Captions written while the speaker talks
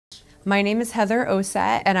My name is Heather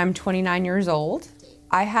Osett and I'm 29 years old.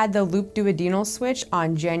 I had the loop duodenal switch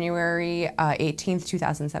on January 18th,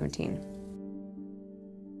 2017.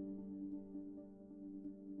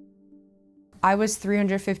 I was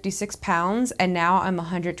 356 pounds and now I'm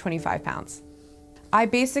 125 pounds. I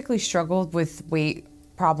basically struggled with weight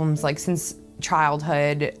problems like since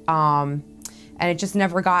childhood, and it just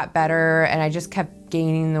never got better, and I just kept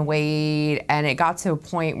gaining the weight, and it got to a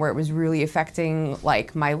point where it was really affecting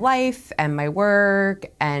like my life and my work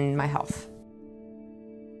and my health.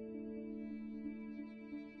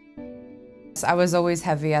 I was always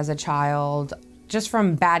heavy as a child, just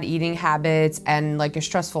from bad eating habits and like a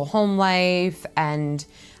stressful home life, and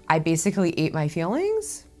I basically ate my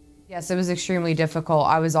feelings. Yes, it was extremely difficult.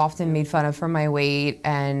 I was often made fun of for my weight,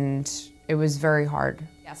 and it was very hard.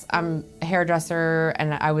 Yes, I'm a hairdresser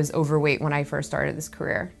and I was overweight when I first started this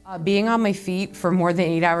career. Being on my feet for more than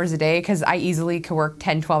 8 hours a day, because I easily could work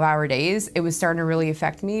 10, 12-hour days, it was starting to really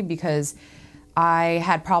affect me because I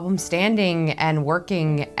had problems standing and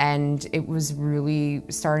working, and it was really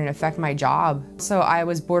starting to affect my job. So I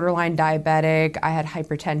was borderline diabetic, I had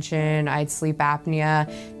hypertension, I had sleep apnea,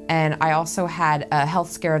 and I also had a health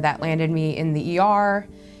scare that landed me in the ER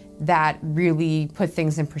that really put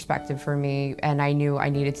things in perspective for me, and I knew I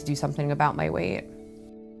needed to do something about my weight.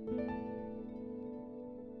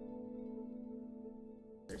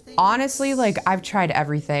 Honestly, like, I've tried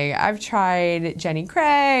everything. I've tried Jenny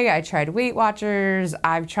Craig, I tried Weight Watchers,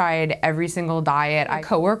 I've tried every single diet. A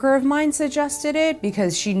coworker of mine suggested it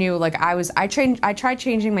because she knew like I tried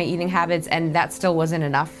changing my eating habits, and that still wasn't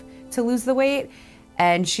enough to lose the weight.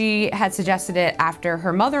 And she had suggested it after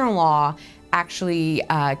her mother-in-law actually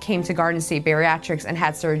came to Garden State Bariatrics and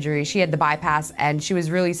had surgery. She had the bypass and she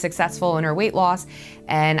was really successful in her weight loss.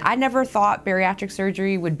 And I never thought bariatric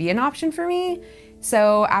surgery would be an option for me.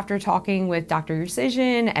 So after talking with Dr.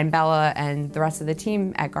 Urcision and Bella and the rest of the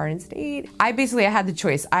team at Garden State, I had the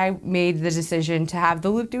choice. I made the decision to have the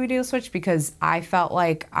loop duodenal switch because I felt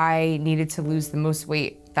like I needed to lose the most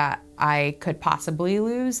weight that I could possibly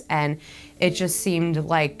lose. And it just seemed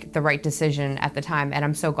like the right decision at the time, and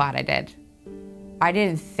I'm so glad I did. I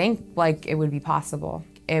didn't think like it would be possible.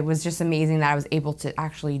 It was just amazing that I was able to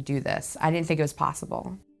actually do this. I didn't think it was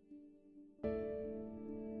possible.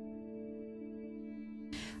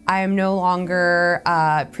 I am no longer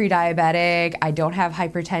pre-diabetic. I don't have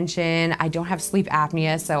hypertension. I don't have sleep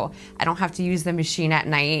apnea, so I don't have to use the machine at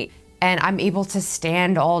night. And I'm able to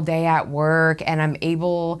stand all day at work, and I'm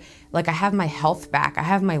able, like, I have my health back. I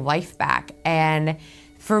have my life back. And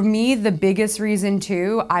for me, the biggest reason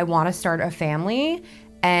too, I want to start a family,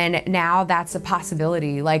 and now that's a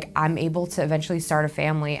possibility. Like, I'm able to eventually start a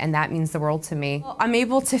family, and that means the world to me. I'm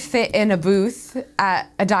able to fit in a booth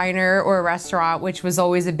at a diner or a restaurant, which was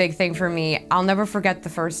always a big thing for me. I'll never forget the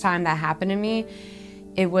first time that happened to me.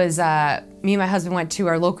 It was, me and my husband went to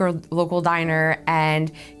our local diner,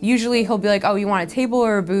 and usually he'll be like, oh, you want a table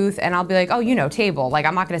or a booth? And I'll be like, oh, you know, table. Like,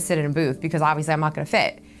 I'm not gonna sit in a booth because obviously I'm not gonna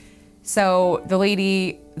fit. So the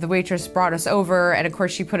waitress brought us over, and of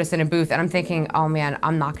course she put us in a booth, and I'm thinking, oh man,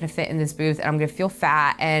 I'm not gonna fit in this booth and I'm gonna feel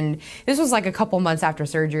fat. And this was like a couple months after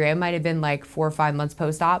surgery. It might've been like 4 or 5 months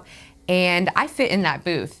post-op, and I fit in that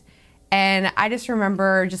booth. And I just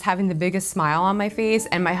remember just having the biggest smile on my face,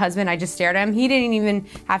 and my husband, I just stared at him. He didn't even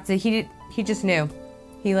have to, he just knew.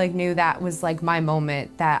 He like knew that was like my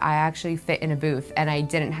moment, that I actually fit in a booth and I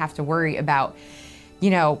didn't have to worry about, you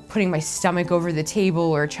know, putting my stomach over the table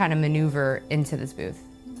or trying to maneuver into this booth.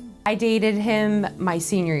 I dated him my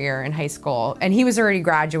senior year in high school, and he was already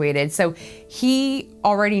graduated. So he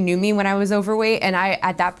already knew me when I was overweight, and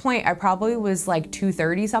at that point, I probably was like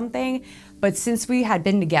 230 something. But since we had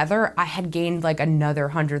been together, I had gained like another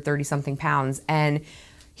 130 something pounds, and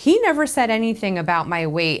he never said anything about my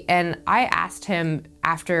weight. And I asked him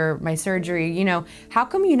after my surgery, you know, how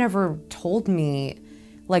come you never told me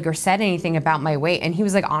like or said anything about my weight? And he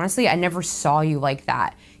was like, honestly, I never saw you like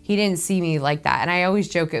that. He didn't see me like that. And I always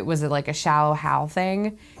joke it was like a shallow Hal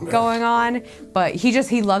thing going on, but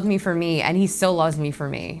he loved me for me, and he still loves me for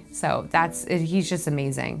me. So he's just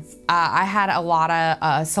amazing. I had a lot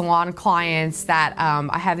of salon clients that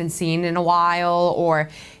I haven't seen in a while, or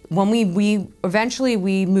when we eventually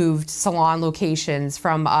moved salon locations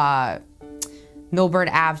from Milburn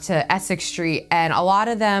Ave to Essex Street, and a lot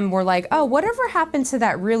of them were like, oh, whatever happened to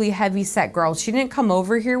that really heavy set girl? She didn't come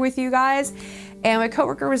over here with you guys? And my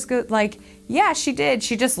coworker was good, like, yeah, she did.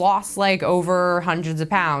 She just lost like over hundreds of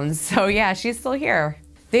pounds. So yeah, she's still here.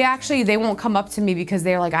 They won't come up to me because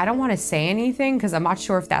they're like, I don't want to say anything because I'm not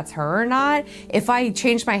sure if that's her or not. If I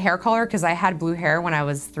changed my hair color, because I had blue hair when I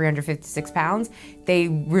was 356 pounds, they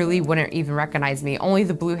really wouldn't even recognize me. Only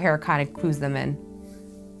the blue hair kind of clues them in.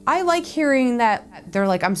 I like hearing that they're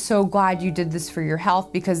like, I'm so glad you did this for your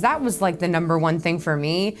health, because that was like the #1 thing for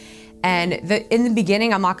me. And in the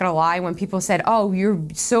beginning, I'm not gonna lie, when people said, oh, you're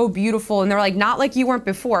so beautiful, and they're like, not like you weren't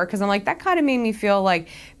before, because I'm like, that kind of made me feel like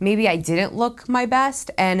maybe I didn't look my best.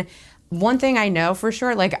 And one thing I know for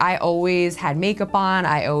sure, like I always had makeup on,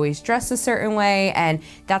 I always dressed a certain way, and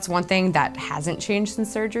that's one thing that hasn't changed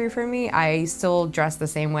since surgery for me. I still dress the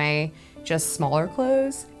same way, just smaller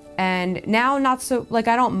clothes. And now not so, like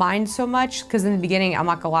I don't mind so much, because in the beginning, I'm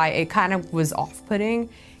not gonna lie, it kind of was off-putting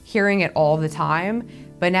hearing it all the time.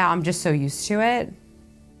 But now I'm just so used to it.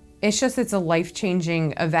 It's a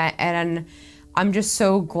life-changing event, and I'm just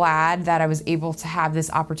so glad that I was able to have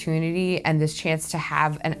this opportunity and this chance to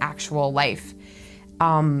have an actual life.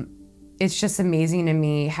 It's just amazing to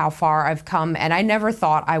me how far I've come, and I never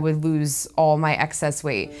thought I would lose all my excess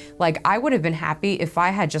weight. Like, I would have been happy if I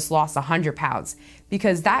had just lost 100 pounds,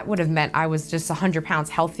 because that would have meant I was just 100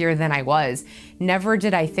 pounds healthier than I was. Never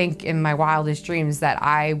did I think in my wildest dreams that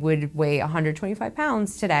I would weigh 125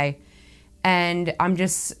 pounds today. And I'm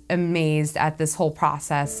just amazed at this whole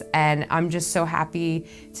process, and I'm just so happy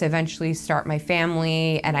to eventually start my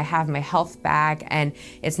family, and I have my health back, and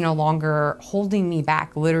it's no longer holding me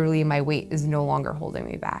back. Literally, my weight is no longer holding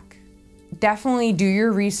me back. Definitely do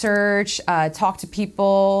your research, talk to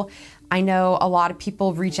people. I know a lot of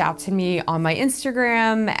people reach out to me on my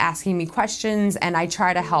Instagram asking me questions, and I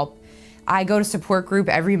try to help. I go to support group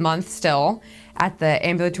every month still at the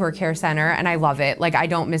ambulatory care center, and I love it. Like, I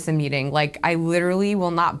don't miss a meeting. Like, I literally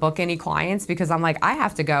will not book any clients because I'm like, I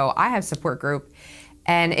have to go. I have support group.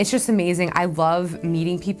 And it's just amazing. I love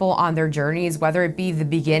meeting people on their journeys, whether it be the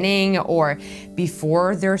beginning or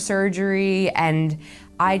before their surgery. And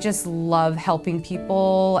I just love helping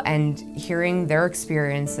people and hearing their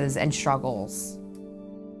experiences and struggles.